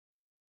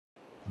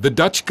The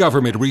Dutch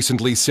government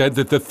recently said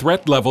that the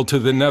threat level to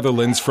the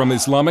Netherlands from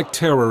Islamic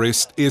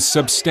terrorists is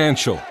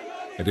substantial.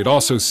 And it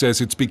also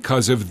says it's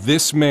because of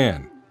this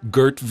man,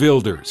 Geert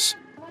Wilders.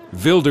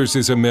 Wilders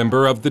is a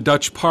member of the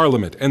Dutch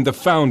parliament and the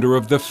founder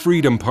of the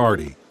Freedom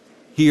Party.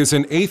 He is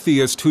an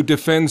atheist who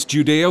defends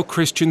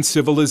Judeo-Christian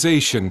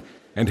civilization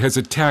and has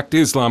attacked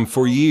Islam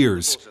for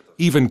years,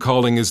 even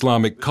calling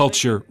Islamic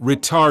culture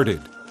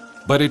retarded.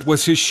 But it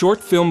was his short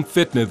film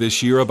Fitna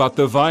this year about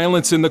the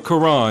violence in the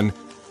Quran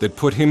that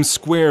put him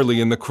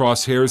squarely in the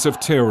crosshairs of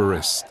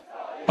terrorists.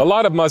 A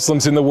lot of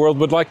Muslims in the world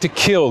would like to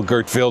kill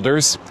Geert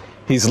Wilders.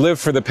 He's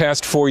lived for the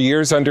past 4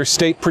 years under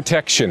state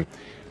protection,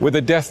 with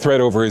a death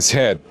threat over his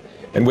head,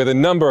 and with a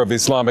number of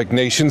Islamic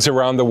nations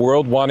around the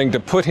world wanting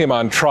to put him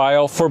on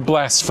trial for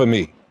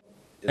blasphemy.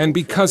 And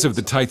because of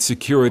the tight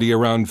security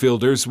around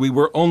Wilders, we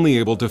were only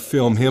able to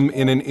film him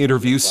in an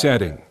interview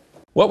setting.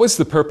 What was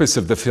the purpose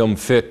of the film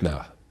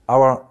Fitna?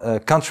 Our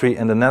country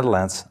in the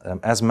Netherlands,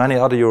 as many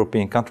other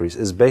European countries,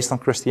 is based on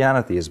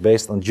Christianity, is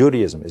based on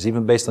Judaism, is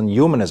even based on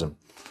humanism,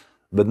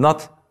 but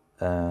not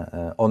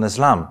on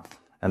Islam.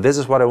 And this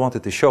is what I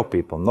wanted to show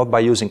people, not by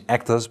using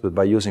actors, but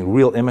by using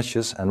real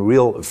images and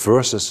real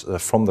verses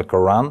from the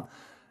Quran,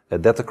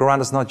 that the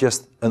Quran is not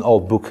just an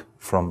old book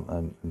from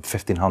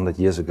 1500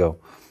 years ago.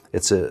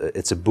 It's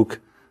a book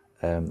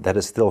that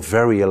is still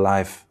very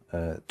alive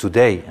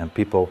today, and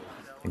people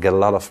get a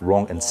lot of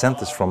wrong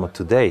incentives from it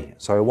today.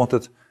 So I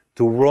wanted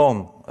to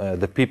warn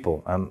the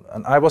people,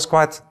 and I was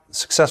quite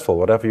successful.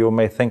 Whatever you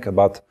may think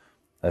about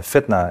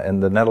Fitna in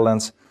the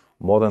Netherlands,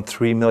 more than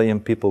 3 million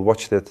people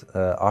watched it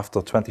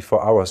after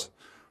 24 hours,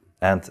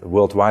 and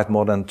worldwide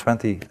more than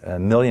 20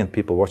 million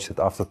people watched it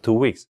after 2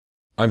 weeks.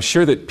 I'm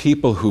sure that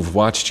people who've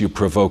watched you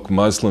provoke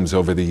Muslims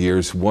over the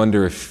years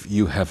wonder if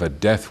you have a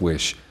death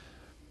wish.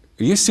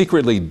 Are you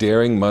secretly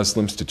daring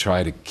Muslims to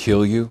try to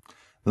kill you?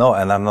 No,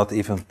 and I'm not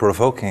even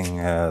provoking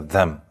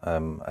them,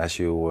 as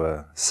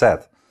you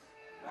said.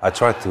 I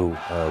try to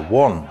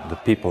warn the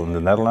people in the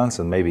Netherlands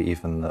and maybe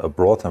even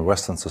abroad in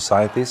Western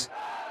societies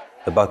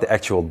about the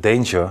actual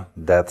danger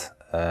that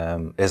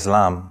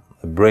Islam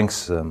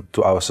brings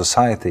to our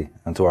society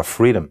and to our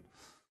freedom.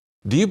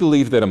 Do you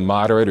believe that a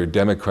moderate or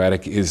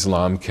democratic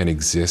Islam can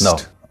exist? No,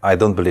 I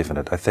don't believe in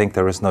it. I think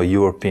there is no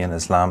European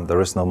Islam,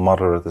 there is no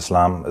moderate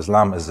Islam.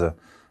 Islam is,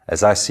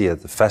 as I see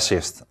it, a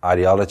fascist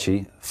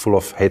ideology full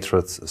of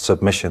hatred,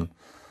 submission,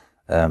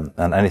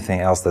 and anything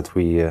else that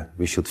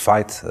we should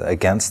fight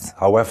against.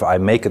 However, I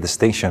make a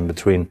distinction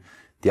between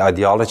the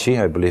ideology,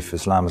 I believe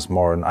Islam is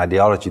more an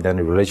ideology than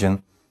a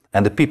religion,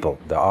 and the people.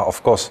 There are,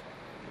 of course,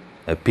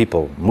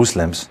 people,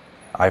 Muslims.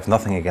 I have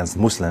nothing against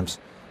Muslims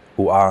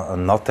who are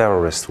not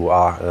terrorists, who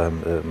are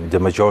the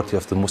majority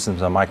of the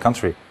Muslims in my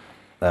country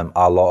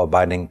are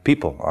law-abiding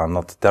people, are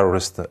not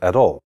terrorists at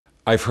all.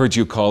 I've heard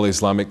you call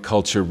Islamic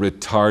culture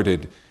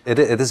retarded. It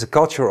is a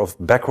culture of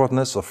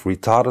backwardness, of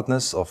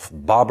retardedness, of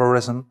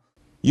barbarism.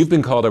 You've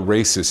been called a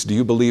racist. Do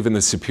you believe in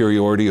the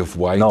superiority of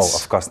whites? No,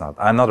 of course not.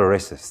 I'm not a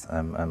racist.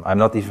 I'm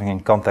not even in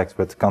contact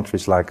with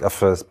countries like,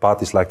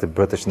 parties like the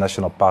British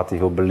National Party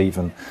who believe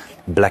in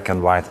black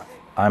and white.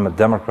 I'm a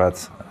Democrat,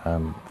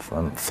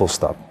 full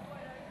stop.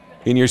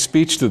 In your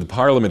speech to the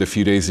Parliament a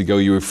few days ago,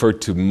 you referred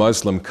to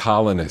Muslim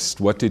colonists.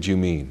 What did you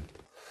mean?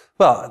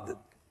 Well,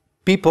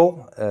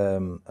 people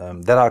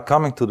that are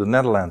coming to the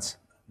Netherlands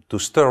to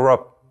stir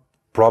up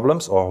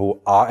problems, or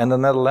who are in the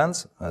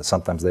Netherlands,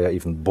 sometimes they are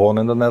even born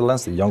in the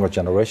Netherlands, the younger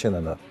generation,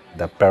 and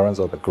their parents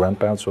or their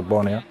grandparents were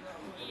born here.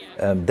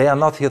 They are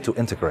not here to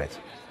integrate,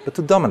 but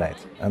to dominate.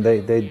 And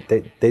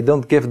they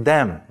don't give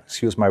damn,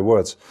 excuse my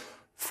words,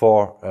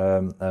 for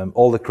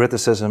all the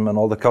criticism and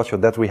all the culture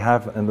that we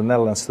have in the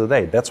Netherlands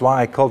today. That's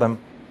why I call them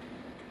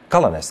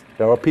colonists.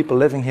 There are people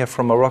living here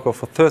from Morocco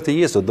for 30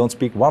 years who don't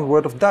speak one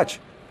word of Dutch.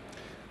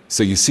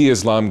 So you see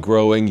Islam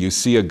growing, you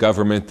see a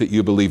government that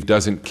you believe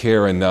doesn't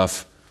care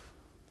enough.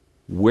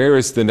 Where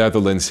is the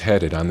Netherlands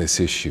headed on this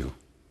issue?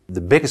 The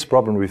biggest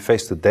problem we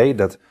face today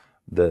that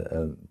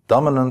the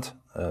dominant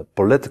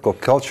political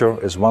culture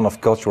is one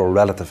of cultural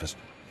relativism.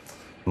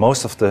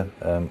 Most of the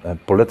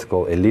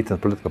political elite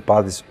and political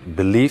parties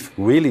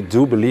really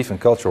do believe in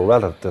cultural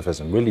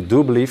relativism, really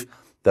do believe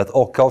that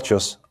all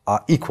cultures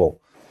are equal.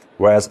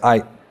 Whereas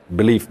I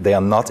believe they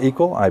are not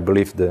equal. I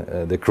believe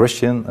the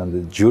Christian and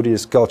the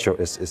Judaist culture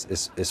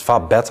is far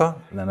better,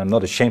 and I'm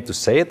not ashamed to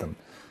say it.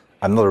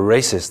 I'm not a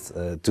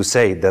racist to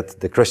say that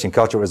the Christian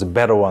culture is a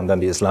better one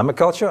than the Islamic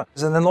culture.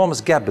 There's an enormous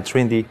gap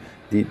between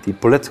the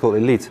political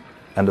elite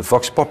and the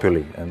vox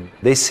populi. And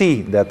they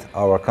see that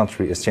our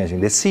country is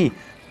changing. They see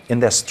in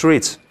their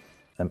streets,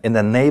 in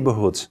their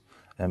neighborhoods,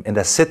 in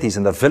their cities,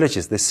 in their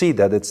villages, they see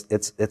that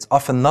it's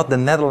often not the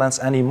Netherlands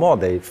anymore.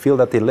 They feel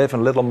that they live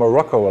in little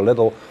Morocco or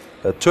little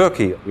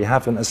Turkey. We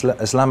have an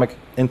Islamic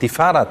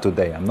intifada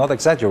today. I'm not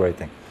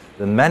exaggerating.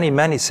 In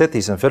many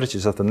cities and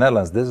villages of the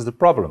Netherlands, this is the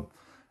problem.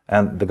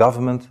 And the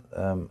government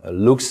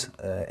looks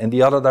in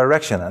the other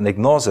direction and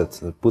ignores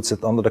it, puts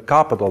it under the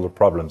carpet, all the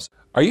problems.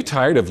 Are you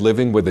tired of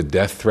living with a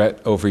death threat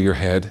over your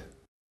head?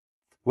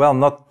 Well,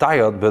 not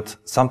tired, but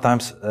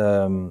sometimes,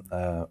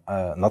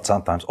 not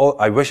sometimes. Oh,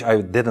 I wish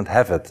I didn't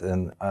have it.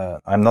 And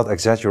I'm not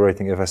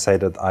exaggerating if I say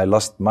that I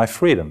lost my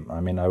freedom. I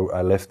mean,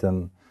 I lived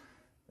in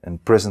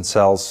prison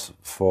cells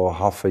for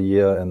half a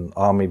year, in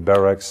army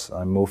barracks.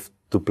 I moved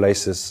to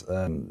places.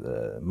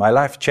 My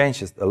life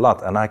changed a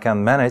lot, and I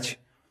can manage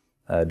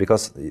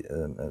because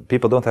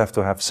people don't have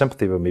to have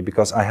sympathy with me,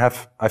 because I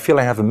feel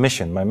I have a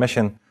mission. My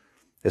mission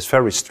is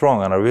very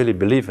strong, and I really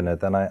believe in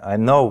it. And I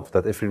know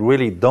that if we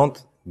really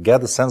don't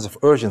get a sense of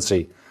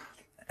urgency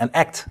and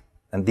act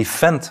and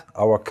defend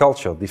our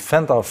culture,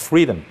 defend our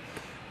freedom,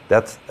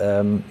 that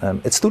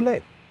it's too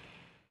late.